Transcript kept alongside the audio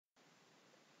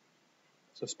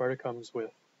So SPARTA comes with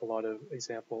a lot of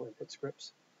example input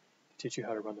scripts to teach you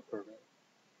how to run the program.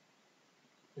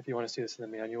 If you want to see this in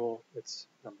the manual, it's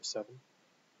number 7.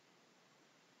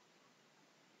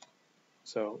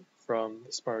 So from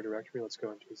the SPARTA directory, let's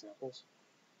go into examples.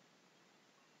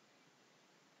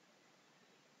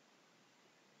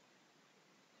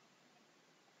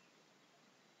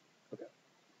 Okay,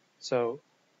 so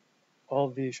all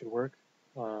of these should work.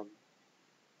 I'm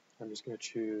just going to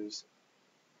choose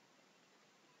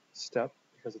step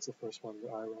because it's the first one that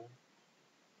I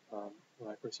run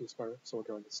when I first use SPARTA. So we'll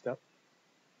go into step.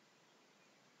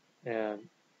 And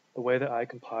the way that I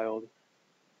compiled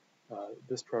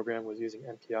this program was using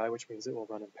MPI, which means it will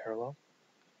run in parallel.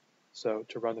 So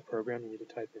to run the program, you need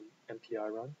to type in MPI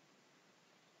run.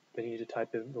 Then you need to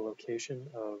type in the location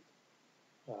of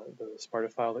the SPARTA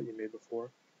file that you made before.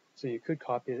 So you could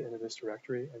copy it into this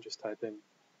directory and just type in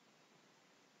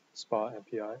SPA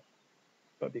MPI.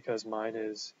 But because mine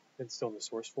is still in the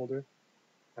source folder,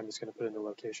 I'm just going to put in the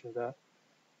location of that.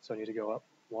 So I need to go up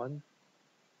 1,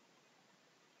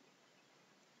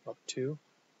 up 2,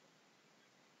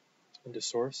 into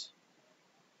source,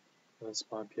 and then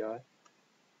SPA MPI.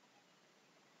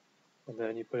 And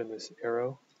then you put in this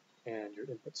arrow and your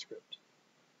input script.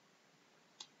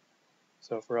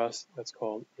 So for us, that's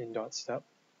called in.step.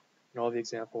 And all the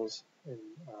examples in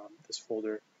this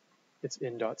folder, it's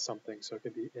in.something, so it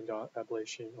could be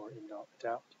in.ablation or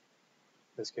in.adapt.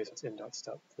 In this case, it's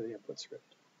in.step for the input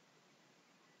script.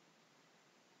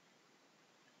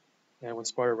 And when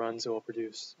SPARTA runs, it will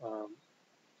produce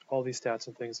all these stats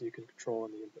and things that you can control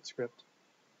in the input script.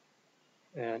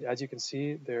 And as you can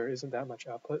see, there isn't that much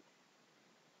output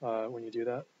when you do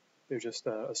that. There's just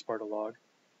a SPARTA log.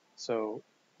 So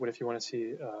what if you want to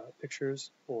see pictures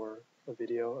or a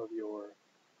video of your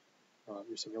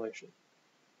simulation?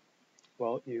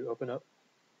 Well, you open up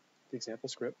the example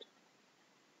script,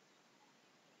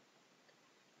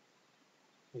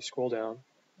 you scroll down,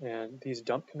 and these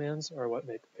dump commands are what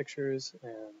make pictures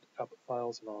and output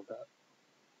files and all of that.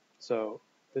 So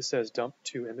this says dump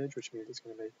to image, which means it's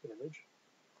going to make an image.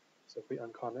 So if we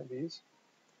uncomment these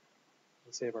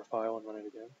and save our file and run it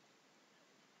again,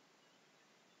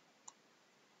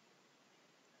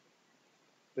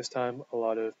 this time a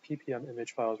lot of ppm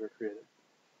image files were created.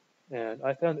 And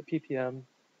I found that ppm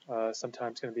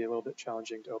sometimes going to be a little bit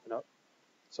challenging to open up.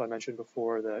 So I mentioned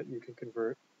before that you can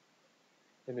convert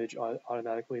image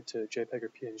automatically to JPEG or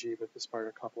PNG with the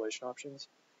SPARTA compilation options.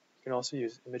 You can also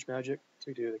use ImageMagick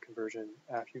to do the conversion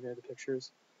after you made the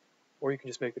pictures, or you can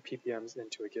just make the ppms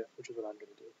into a GIF, which is what I'm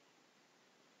going to do.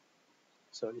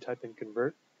 So you type in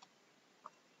convert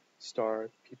star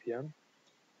ppm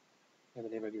and the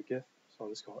name of your GIF. So I'll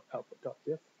just call it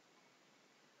output.gif.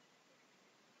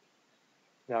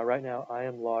 Now, right now, I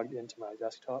am logged into my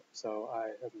desktop, so I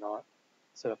have not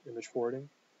set up image forwarding.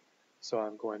 So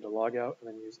I'm going to log out and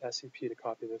then use SCP to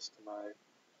copy this to my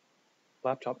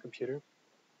laptop computer,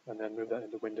 and then move that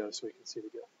into Windows so we can see the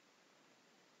GIF.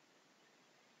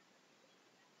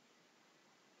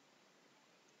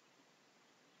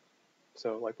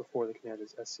 So like before, the command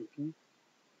is SCP,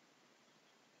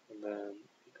 and then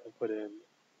you can put in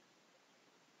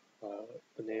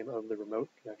the name of the remote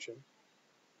connection.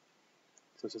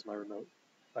 So this is my remote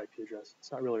IP address.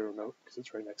 It's not really a remote because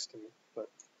it's right next to me, but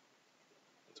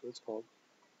that's what it's called.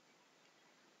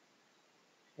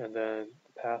 And then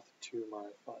the path to my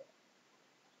file.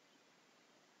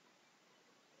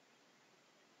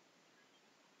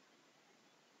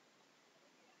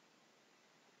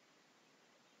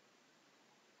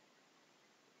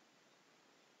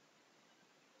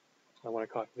 I want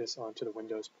to copy this onto the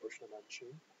Windows portion of my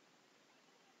machine.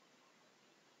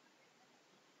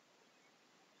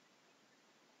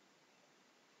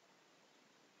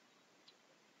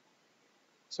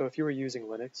 So if you were using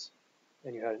Linux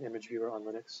and you had an image viewer on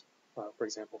Linux, for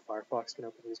example, Firefox can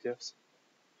open these GIFs.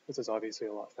 This is obviously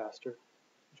a lot faster,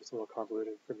 just a little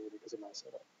convoluted for me because of my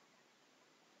setup.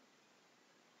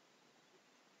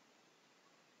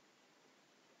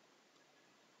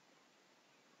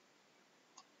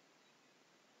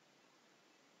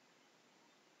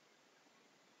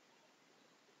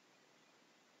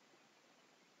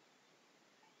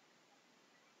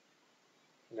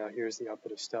 Now here's the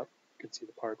output of step. You can see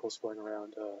the particles flowing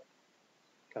around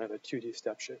kind of a 2D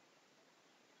step shape.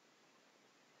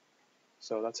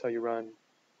 So that's how you run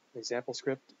an example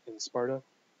script in SPARTA.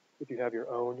 If you have your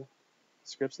own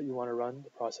scripts that you want to run,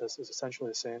 the process is essentially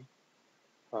the same.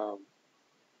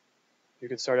 You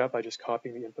can start out by just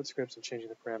copying the input scripts and changing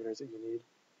the parameters that you need.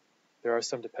 There are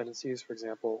some dependencies. For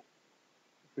example,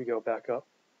 if we go back up,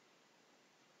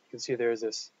 you can see there's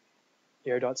this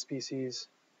air.species,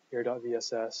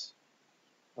 air.vss,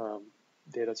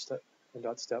 data.step,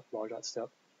 in.step, log.step.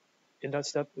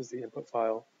 In.step is the input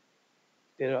file.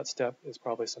 Data.step is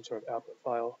probably some sort of output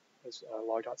file.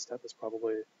 Log.step is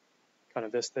probably kind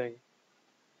of this thing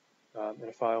in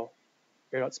a file.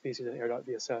 Air.species and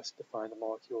air.vss define the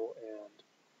molecule and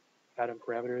atom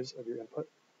parameters of your input.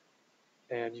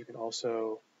 And you can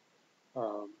also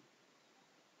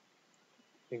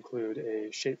include a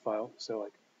shapefile. So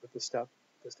like with the step,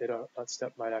 this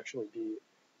data.step might actually be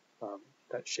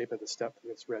that shape of the step that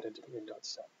gets read into the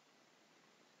in.step.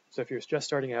 So if you're just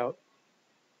starting out,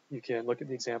 you can look at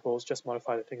the examples, just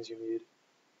modify the things you need,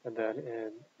 and then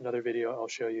in another video, I'll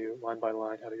show you line by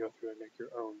line how to go through and make your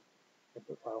own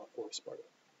input file for SPARTA.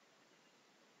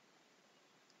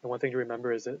 And one thing to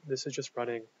remember is that this is just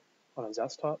running on a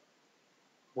desktop.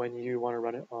 When you want to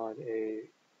run it on a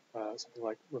something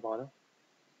like Ravana,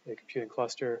 a computing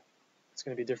cluster, it's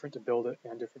going to be different to build it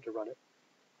and different to run it.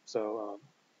 So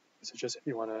this is just if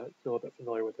you want to feel a bit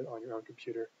familiar with it on your own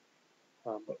computer,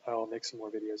 but I'll make some more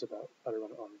videos about how to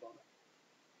run it on Ravana.